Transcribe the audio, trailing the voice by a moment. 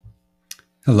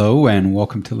Hello and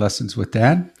welcome to Lessons with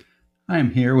Dad. I am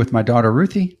here with my daughter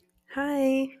Ruthie,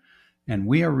 Hi. and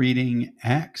we are reading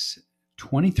Acts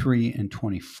 23 and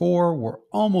 24. We're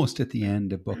almost at the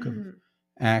end of book of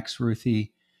Acts,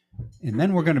 Ruthie, and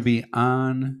then we're going to be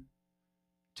on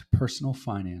to personal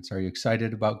finance. Are you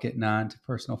excited about getting on to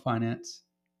personal finance?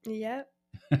 Yep.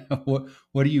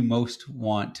 What do you most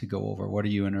want to go over? What are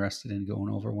you interested in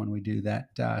going over when we do that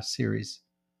series?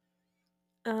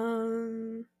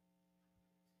 Um,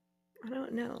 I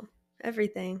don't know.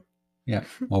 Everything. Yeah.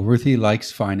 Well, Ruthie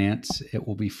likes finance. It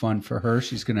will be fun for her.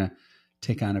 She's going to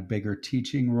take on a bigger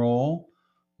teaching role.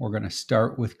 We're going to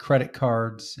start with credit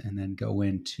cards and then go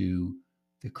into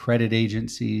the credit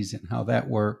agencies and how that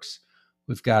works.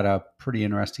 We've got a pretty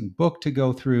interesting book to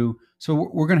go through. So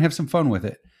we're going to have some fun with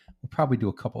it. We'll probably do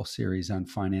a couple series on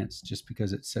finance just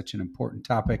because it's such an important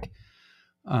topic.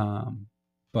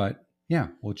 But yeah,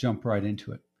 we'll jump right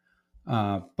into it.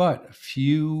 But a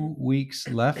few weeks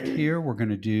left here. We're going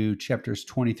to do chapters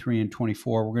 23 and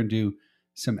 24. We're going to do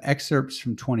some excerpts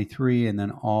from 23 and then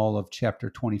all of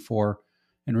chapter 24.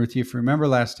 And Ruthie, if you remember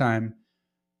last time,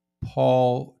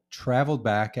 Paul traveled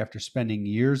back after spending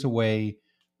years away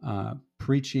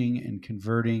preaching and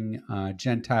converting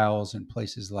Gentiles in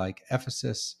places like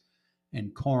Ephesus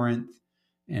and Corinth.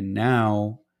 And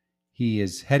now he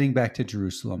is heading back to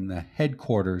Jerusalem, the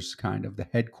headquarters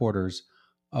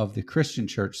of the Christian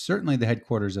church, certainly the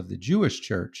headquarters of the Jewish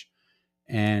church.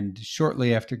 And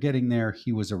shortly after getting there,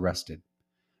 he was arrested.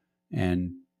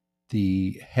 And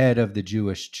the head of the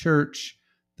Jewish church,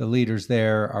 the leaders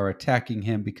there, are attacking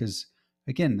him because,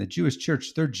 again, the Jewish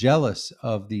church, they're jealous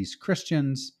of these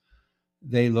Christians.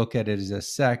 They look at it as a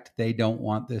sect. They don't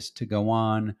want this to go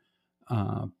on.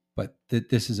 But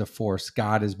this is a force.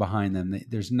 God is behind them.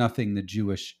 There's nothing the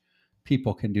Jewish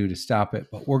people can do to stop it.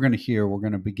 But we're going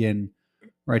to begin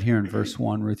right here in verse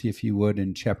 1, Ruthie, if you would,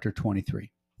 in chapter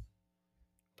 23.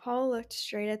 Paul looked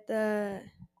straight at the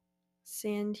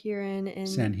Sanhedrin and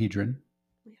Sanhedrin.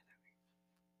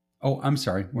 Oh, I'm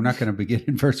sorry. We're not going to begin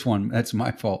in verse 1. That's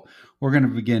my fault. We're going to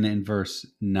begin in verse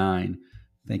 9.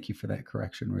 Thank you for that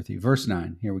correction, Ruthie. Verse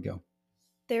 9. Here we go.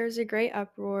 there was a great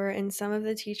uproar, and some of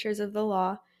the teachers of the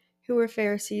law, who were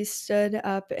Pharisees, stood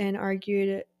up and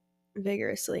argued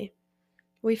vigorously.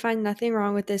 We find nothing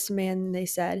wrong with this man, they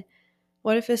said.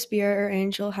 What if a spirit or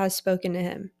angel has spoken to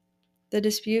him? The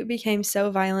dispute became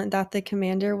so violent that the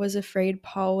commander was afraid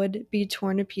Paul would be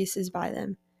torn to pieces by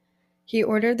them. He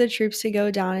ordered the troops to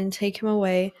go down and take him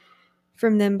away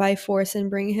from them by force and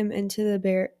bring him into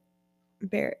the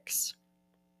barracks.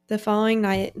 The following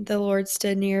night, the Lord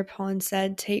stood near Paul and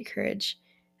said, "Take courage.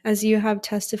 As you have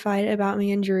testified about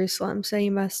me in Jerusalem, so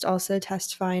you must also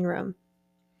testify in Rome."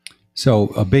 So,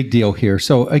 a big deal here.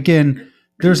 So, again,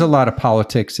 there's a lot of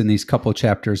politics in these couple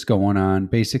chapters going on.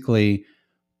 Basically,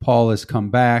 Paul has come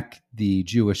back. The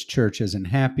Jewish church isn't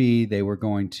happy. They were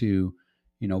going to,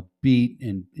 beat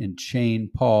and chain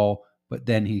Paul, but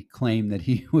then he claimed that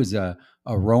he was a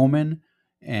Roman,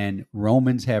 and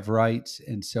Romans have rights.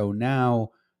 And so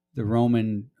now the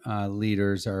Roman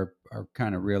leaders are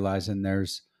kind of realizing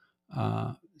there's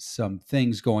some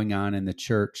things going on in the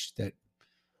church that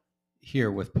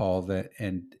here with Paul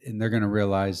and they're going to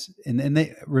realize and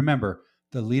they remember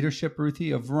the leadership, Ruthie,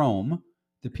 of Rome,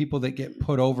 the people that get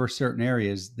put over certain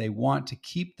areas, they want to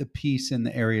keep the peace in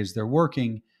the areas they're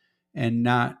working and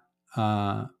not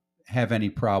have any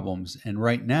problems. And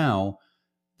right now,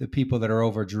 the people that are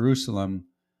over Jerusalem,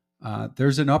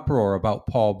 there's an uproar about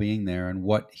Paul being there and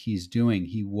what he's doing.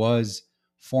 He was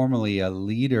formerly a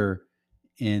leader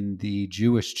in the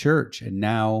Jewish church, and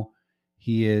now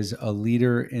he is a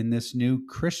leader in this new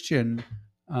Christian,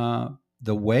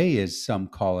 the way, as some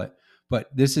call it. But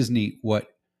this is neat. What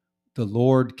the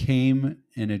Lord came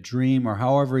in a dream, or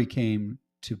however he came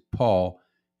to Paul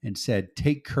and said,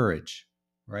 "Take courage,"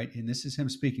 right? And this is him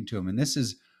speaking to him. And this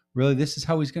is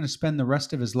how he's going to spend the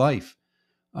rest of his life.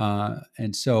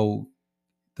 And so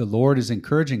the Lord is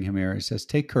encouraging him here. He says,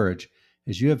 "Take courage,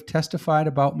 as you have testified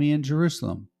about me in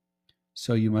Jerusalem,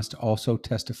 so you must also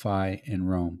testify in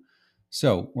Rome."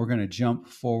 So we're going to jump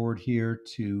forward here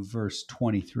to verse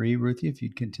 23. Ruthie, if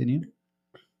you'd continue.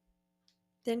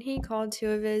 Then he called two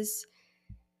of his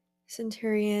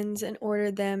centurions and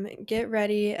ordered them, "Get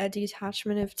ready a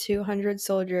detachment of 200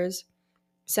 soldiers,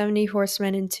 70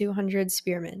 horsemen, and 200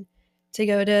 spearmen, to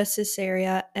go to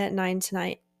Caesarea at 9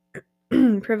 tonight.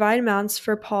 Provide mounts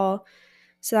for Paul,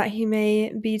 so that he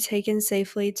may be taken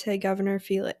safely to Governor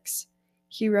Felix."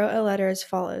 He wrote a letter as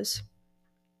follows: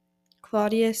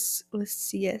 Claudius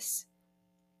Lysias,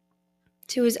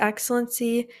 to His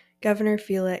Excellency Governor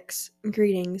Felix,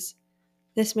 greetings.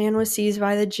 This man was seized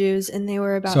by the Jews, and they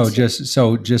were about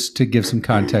Just to give some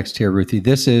context here, Ruthie,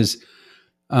 this is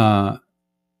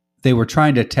they were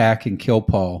trying to attack and kill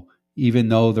Paul, even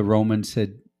though the Romans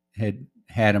had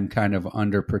him kind of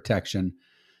under protection.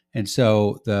 And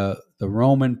so the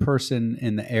Roman person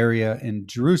in the area in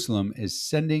Jerusalem is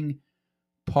sending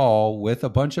Paul with a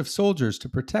bunch of soldiers to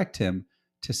protect him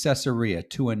to Caesarea,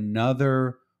 to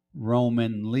another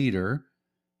Roman leader,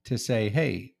 to say,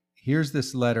 hey, here's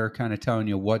this letter kind of telling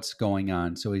you what's going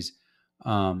on. So he's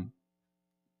telling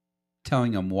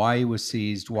him why he was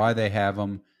seized, why they have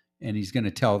him, and he's going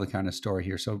to tell the kind of story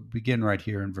here. So begin right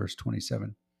here in verse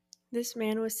 27. This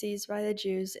man was seized by the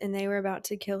Jews, and they were about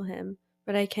to kill him.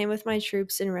 But I came with my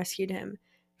troops and rescued him,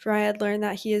 for I had learned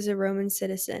that he is a Roman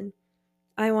citizen.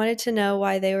 I wanted to know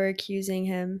why they were accusing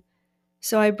him,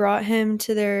 so I brought him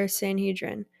to their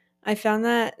Sanhedrin. I found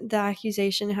that the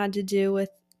accusation had to do with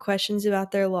questions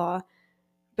about their law,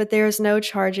 but there was no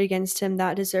charge against him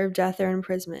that deserved death or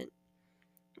imprisonment.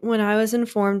 When I was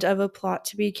informed of a plot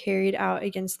to be carried out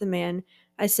against the man,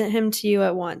 I sent him to you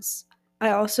at once. I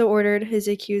also ordered his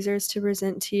accusers to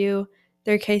present to you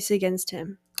their case against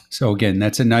him. So again,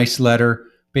 that's a nice letter.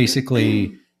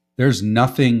 Basically, there's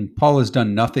nothing, Paul has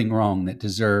done nothing wrong that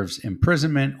deserves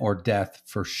imprisonment or death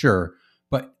for sure.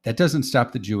 But that doesn't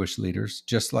stop the Jewish leaders,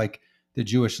 just like the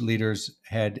Jewish leaders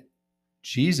had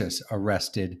Jesus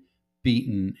arrested,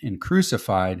 beaten, and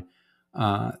crucified.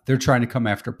 They're trying to come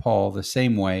after Paul the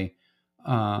same way.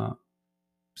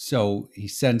 So he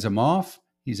sends him off.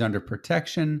 He's under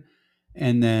protection.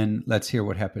 And then let's hear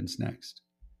what happens next.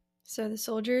 So the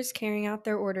soldiers, carrying out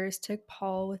their orders, took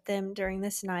Paul with them during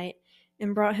this night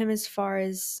and brought him as far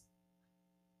as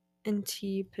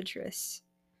Antipatris.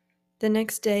 The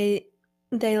next day,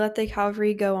 they let the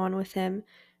cavalry go on with him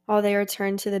while they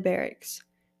returned to the barracks.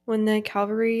 When the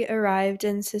cavalry arrived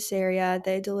in Caesarea,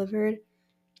 they delivered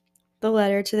the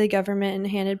letter to the government and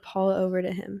handed Paul over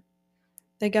to him.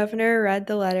 The governor read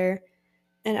the letter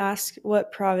and asked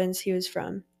what province he was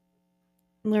from.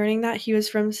 Learning that he was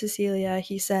from Caesarea,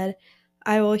 he said,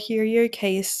 I will hear your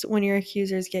case when your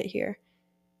accusers get here.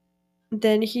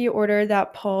 Then he ordered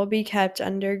that Paul be kept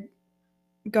under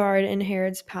guard in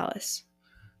Herod's palace.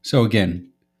 So again,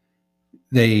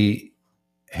 they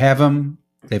have him.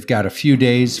 They've got a few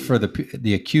days for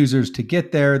the accusers to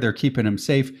get there. They're keeping him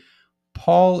safe.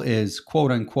 Paul is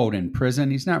quote unquote in prison.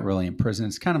 He's not really in prison.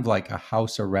 It's kind of like a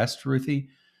house arrest, Ruthie.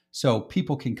 So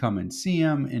people can come and see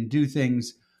him and do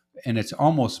things. And it's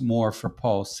almost more for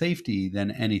Paul's safety than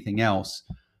anything else.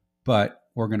 But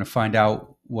we're going to find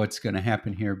out what's going to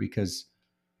happen here because,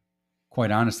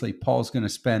 quite honestly, Paul's going to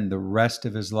spend the rest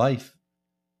of his life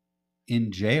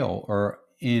in jail or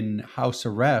in house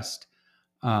arrest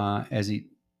as he,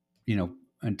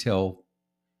 until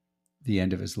the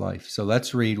end of his life. So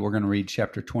let's read. We're going to read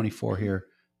chapter 24 here.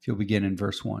 If you'll begin in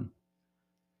verse 1.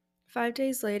 5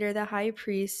 days later, the high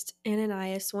priest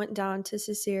Ananias went down to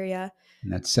Caesarea.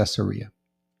 And that's Caesarea.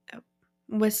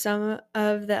 With some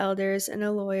of the elders and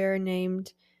a lawyer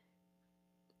named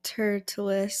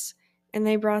Tertullus, and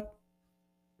they brought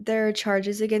their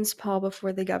charges against Paul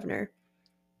before the governor.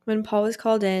 When Paul was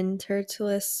called in,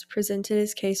 Tertullus presented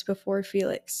his case before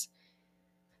Felix.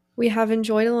 We have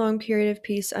enjoyed a long period of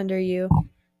peace under you,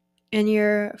 and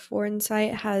your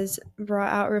foresight has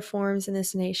brought out reforms in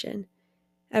this nation.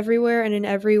 Everywhere and in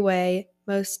every way,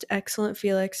 most excellent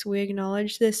Felix, we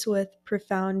acknowledge this with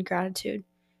profound gratitude.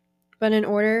 But in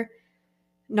order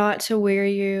not to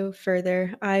weary you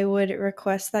further, I would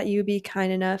request that you be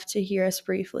kind enough to hear us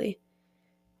briefly.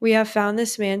 We have found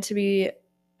this man to be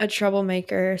a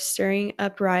troublemaker, stirring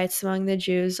up riots among the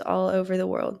Jews all over the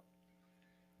world.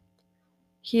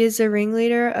 He is a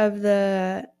ringleader of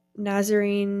the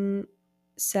Nazarene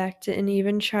sect and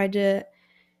even tried to,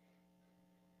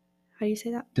 how do you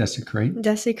say that?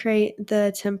 Desecrate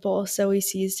the temple, so we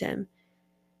seized him.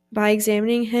 By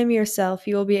examining him yourself,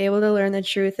 you will be able to learn the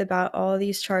truth about all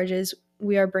these charges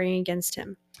we are bringing against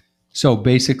him. So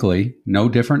basically, no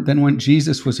different than when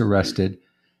Jesus was arrested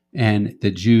and the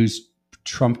Jews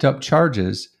trumped up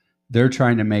charges. They're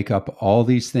trying to make up all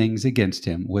these things against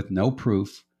him with no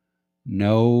proof,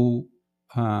 nothing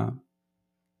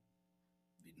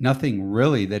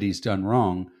really that he's done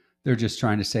wrong. They're just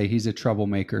trying to say he's a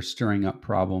troublemaker, stirring up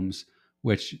problems,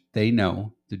 which they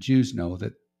know, the Jews know,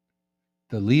 that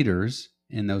the leaders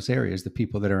in those areas, the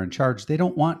people that are in charge, they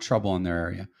don't want trouble in their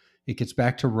area. It gets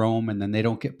back to Rome, and then they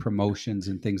don't get promotions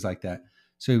and things like that.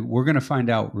 So we're going to find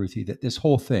out, Ruthie, that this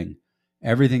whole thing,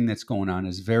 everything that's going on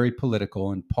is very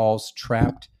political, and Paul's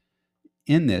trapped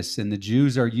in this, and the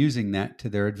Jews are using that to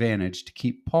their advantage to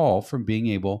keep Paul from being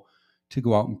able to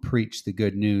go out and preach the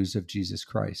good news of Jesus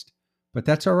Christ. But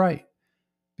that's all right,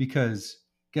 because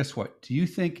guess what? Do you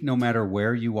think no matter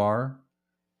where you are,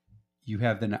 you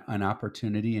have an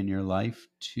opportunity in your life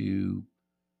to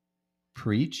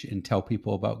preach and tell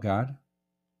people about God?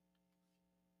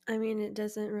 I mean, it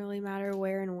doesn't really matter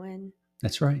where and when.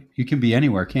 That's right. You can be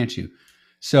anywhere, can't you?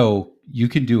 So you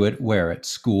can do it where? At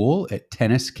school, at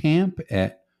tennis camp,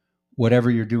 at whatever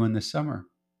you're doing this summer,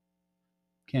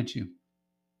 can't you?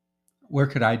 Where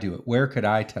could I do it? Where could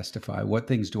I testify? What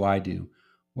things do I do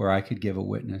where I could give a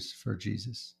witness for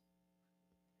Jesus?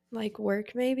 Like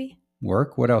work, maybe?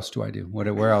 Work? What else do I do?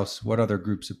 Where else? What other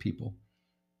groups of people?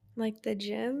 Like the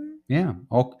gym? Yeah.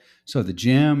 So the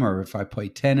gym, or if I play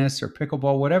tennis or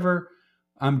pickleball, whatever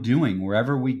I'm doing,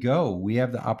 wherever we go, we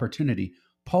have the opportunity.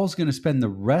 Paul's going to spend the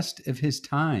rest of his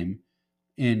time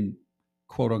in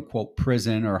quote unquote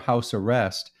prison or house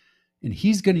arrest. And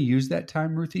he's going to use that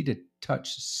time, Ruthie, to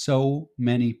touch so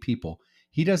many people.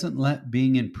 He doesn't let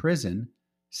being in prison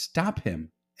stop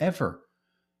him ever.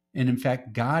 And in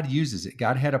fact, God uses it.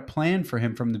 God had a plan for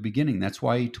him from the beginning. That's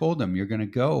why he told him, you're going to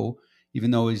go,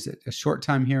 even though he's a short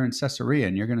time here in Caesarea,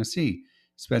 and you're going to see,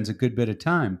 spends a good bit of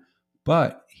time.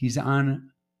 But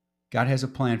God has a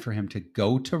plan for him to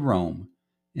go to Rome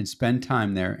and spend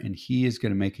time there, and he is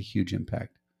going to make a huge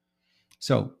impact.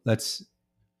 So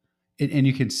and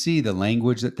you can see the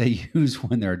language that they use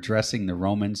when they're addressing the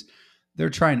Romans.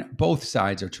 Both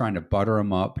sides are trying to butter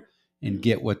them up and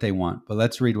get what they want. But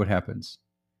let's read what happens.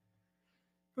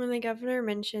 When the governor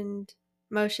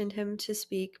motioned him to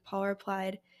speak, Paul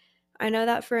replied, I know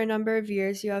that for a number of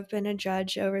years you have been a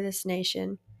judge over this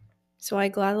nation, so I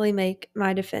gladly make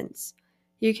my defense.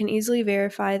 You can easily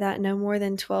verify that no more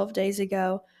than 12 days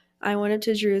ago, I went up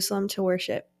to Jerusalem to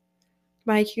worship.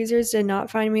 My accusers did not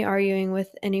find me arguing with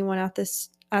anyone at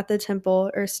the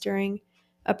temple or stirring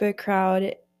up a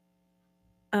crowd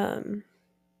in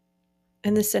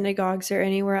the synagogues or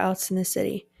anywhere else in the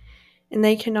city. And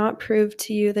they cannot prove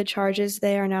to you the charges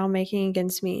they are now making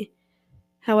against me.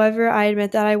 However, I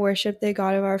admit that I worship the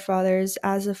God of our fathers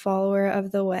as a follower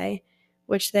of the way,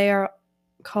 which they are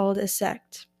called a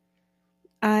sect.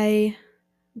 I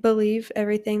believe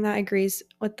everything that agrees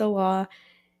with the law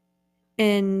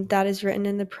and that is written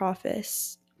in the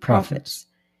prophets.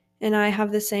 And I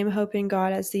have the same hope in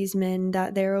God as these men,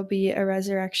 that there will be a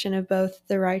resurrection of both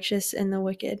the righteous and the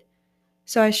wicked.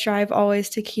 So I strive always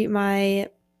to keep my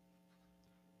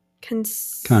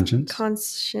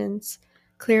conscience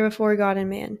clear before God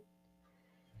and man.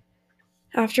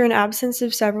 After an absence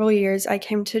of several years, I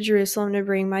came to Jerusalem to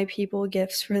bring my people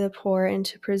gifts for the poor and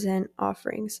to present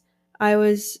offerings. I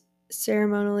was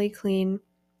ceremonially clean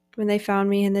when they found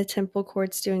me in the temple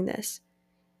courts doing this.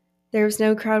 There was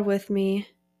no crowd with me,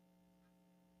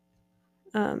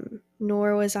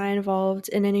 nor was I involved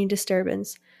in any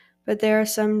disturbance. But there are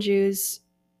some Jews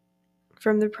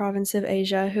from the province of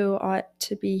Asia who ought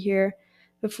to be here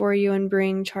before you and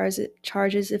bring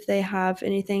charges if they have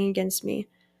anything against me.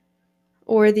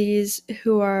 Or these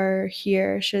who are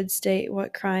here should state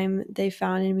what crime they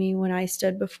found in me when I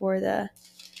stood before the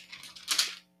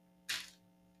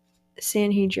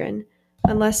Sanhedrin.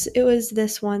 Unless it was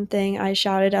this one thing, I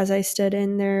shouted as I stood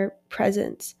in their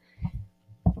presence.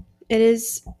 It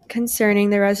is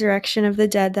concerning the resurrection of the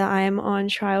dead that I am on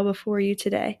trial before you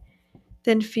today.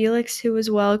 Then Felix, who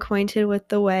was well acquainted with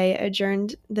the way,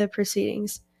 adjourned the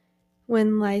proceedings.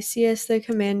 When Lysias the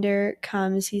commander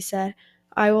comes, he said,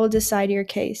 I will decide your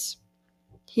case.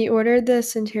 He ordered the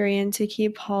centurion to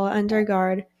keep Paul under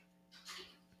guard,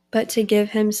 but to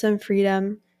give him some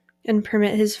freedom and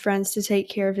permit his friends to take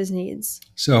care of his needs.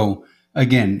 So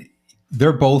again,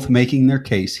 they're both making their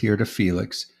case here to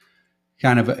Felix,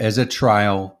 kind of as a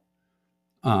trial.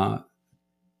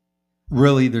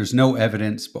 Really, there's no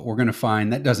evidence, but we're going to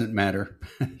find that doesn't matter.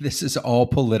 This is all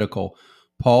political.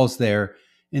 Paul's there.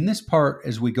 In this part,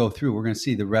 as we go through, we're going to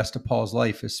see the rest of Paul's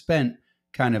life is spent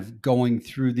kind of going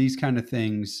through these kind of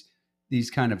things, these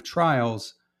kind of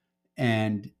trials.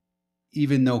 And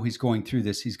even though he's going through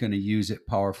this, he's going to use it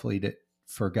powerfully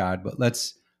for God. But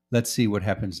let's see what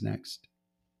happens next.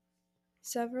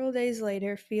 Several days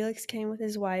later, Felix came with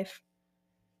his wife,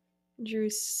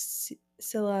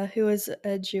 Drusilla, who was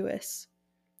a Jewess.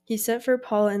 He sent for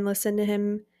Paul and listened to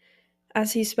him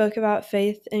as he spoke about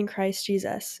faith in Christ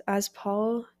Jesus. As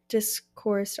Paul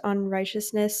discoursed on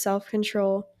righteousness,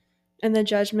 self-control, and the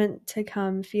judgment to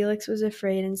come, Felix was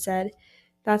afraid and said,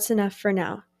 That's enough for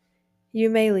now. You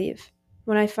may leave.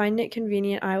 When I find it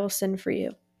convenient, I will send for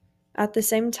you. At the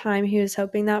same time, he was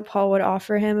hoping that Paul would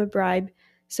offer him a bribe,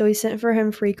 so he sent for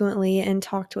him frequently and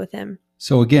talked with him.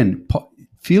 So again,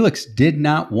 Felix did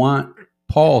not want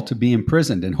Paul to be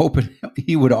imprisoned and hoping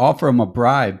he would offer him a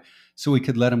bribe so he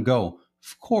could let him go.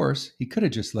 Of course, he could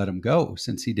have just let him go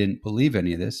since he didn't believe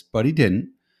any of this, but he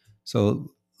didn't.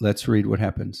 So let's read what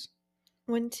happens.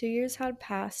 When 2 years had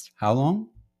passed, How long?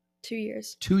 2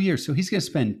 years, 2 years. So he's going to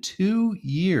spend 2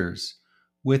 years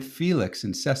with Felix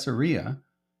in Caesarea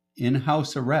in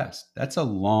house arrest. That's a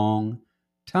long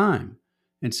time.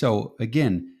 And so,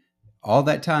 again, all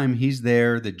that time he's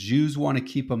there. The Jews want to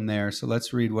keep him there. So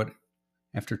let's read what,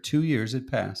 after 2 years had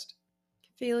passed,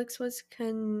 Felix was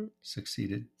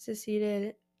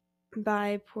succeeded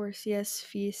by Porcius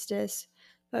Festus,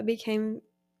 but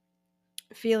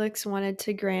Felix wanted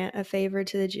to grant a favor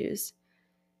to the Jews.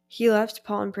 He left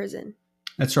Paul in prison.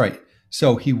 That's right.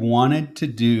 So he wanted to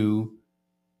do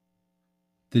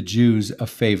the Jews a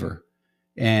favor.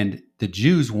 And the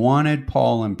Jews wanted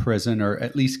Paul in prison, or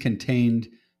at least contained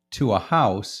to a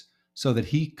house, so that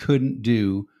he couldn't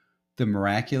do the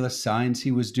miraculous signs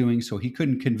he was doing. So he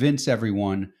couldn't convince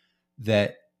everyone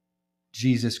that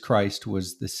Jesus Christ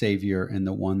was the Savior and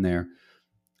the one there.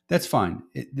 That's fine.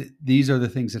 These are the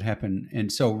things that happen. And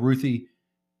so, Ruthie,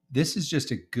 this is just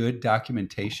a good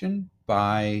documentation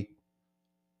by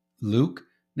Luke.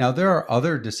 Now, there are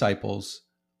other disciples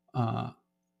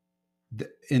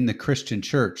in the Christian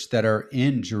church that are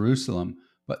in Jerusalem,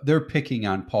 but they're picking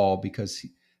on Paul because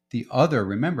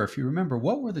remember, if you remember,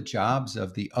 what were the jobs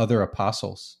of the other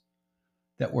apostles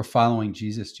that were following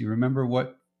Jesus? Do you remember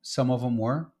what some of them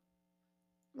were?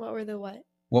 What were the what?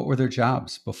 What were their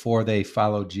jobs before they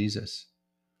followed Jesus?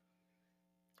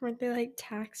 Weren't they like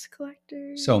tax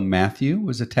collectors? So Matthew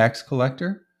was a tax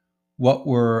collector. What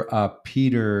were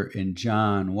Peter and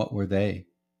John? What were they?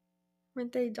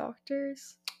 Weren't they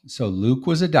doctors? So Luke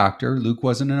was a doctor. Luke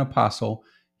wasn't an apostle.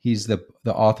 He's the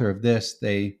author of this.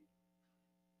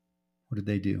 What did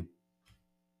they do?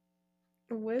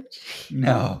 Which?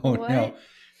 No, What? no.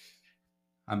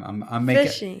 I'm making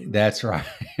Fishing. That's right.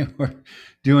 We're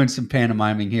doing some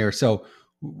pantomiming here. So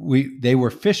they were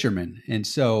fishermen, and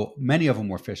so many of them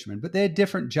were fishermen, but they had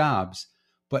different jobs.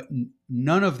 But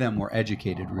none of them were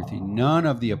educated, Ruthie. None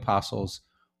of the apostles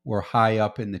were high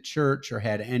up in the church or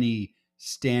had any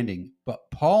standing. But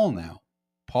Paul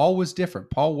was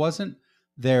different. Paul wasn't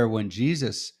there when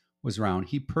Jesus was around.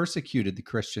 He persecuted the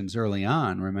Christians early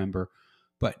on, remember?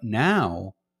 But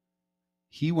now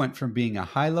he went from being a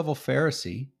high-level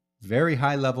Pharisee, very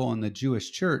high level in the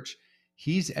Jewish church.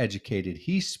 He's educated.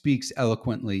 He speaks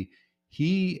eloquently.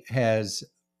 He has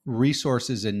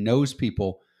resources and knows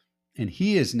people, and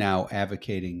he is now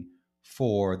advocating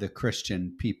for the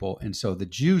Christian people. And so the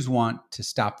Jews want to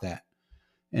stop that.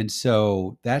 And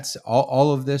so that's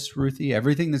all of this, Ruthie,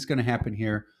 everything that's going to happen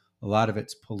here. A lot of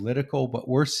it's political, but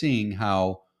we're seeing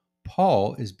how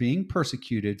Paul is being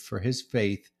persecuted for his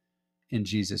faith in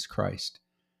Jesus Christ.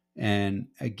 And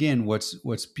again,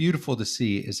 what's beautiful to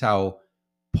see is how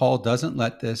Paul doesn't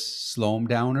let this slow him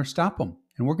down or stop him.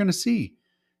 And we're going to see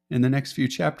in the next few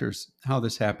chapters how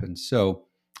this happens. So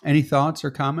any thoughts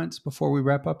or comments before we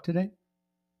wrap up today?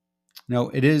 No,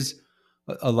 it is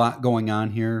a lot going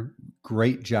on here.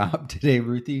 Great job today,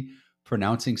 Ruthie,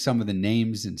 pronouncing some of the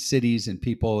names and cities and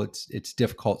people. It's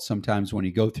difficult sometimes when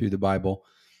you go through the Bible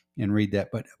and read that.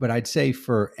 But I'd say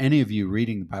for any of you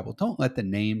reading the Bible, don't let the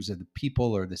names of the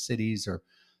people or the cities or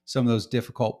some of those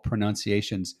difficult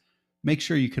pronunciations, make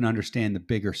sure you can understand the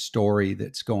bigger story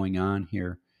that's going on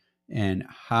here and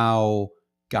how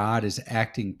God is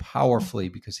acting powerfully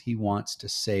because he wants to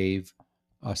save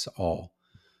us all.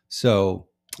 So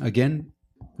again,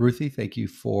 Ruthie, thank you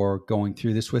for going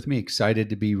through this with me. Excited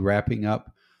to be wrapping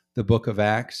up the book of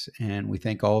Acts. And we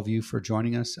thank all of you for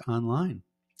joining us online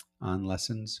on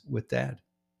Lessons with Dad.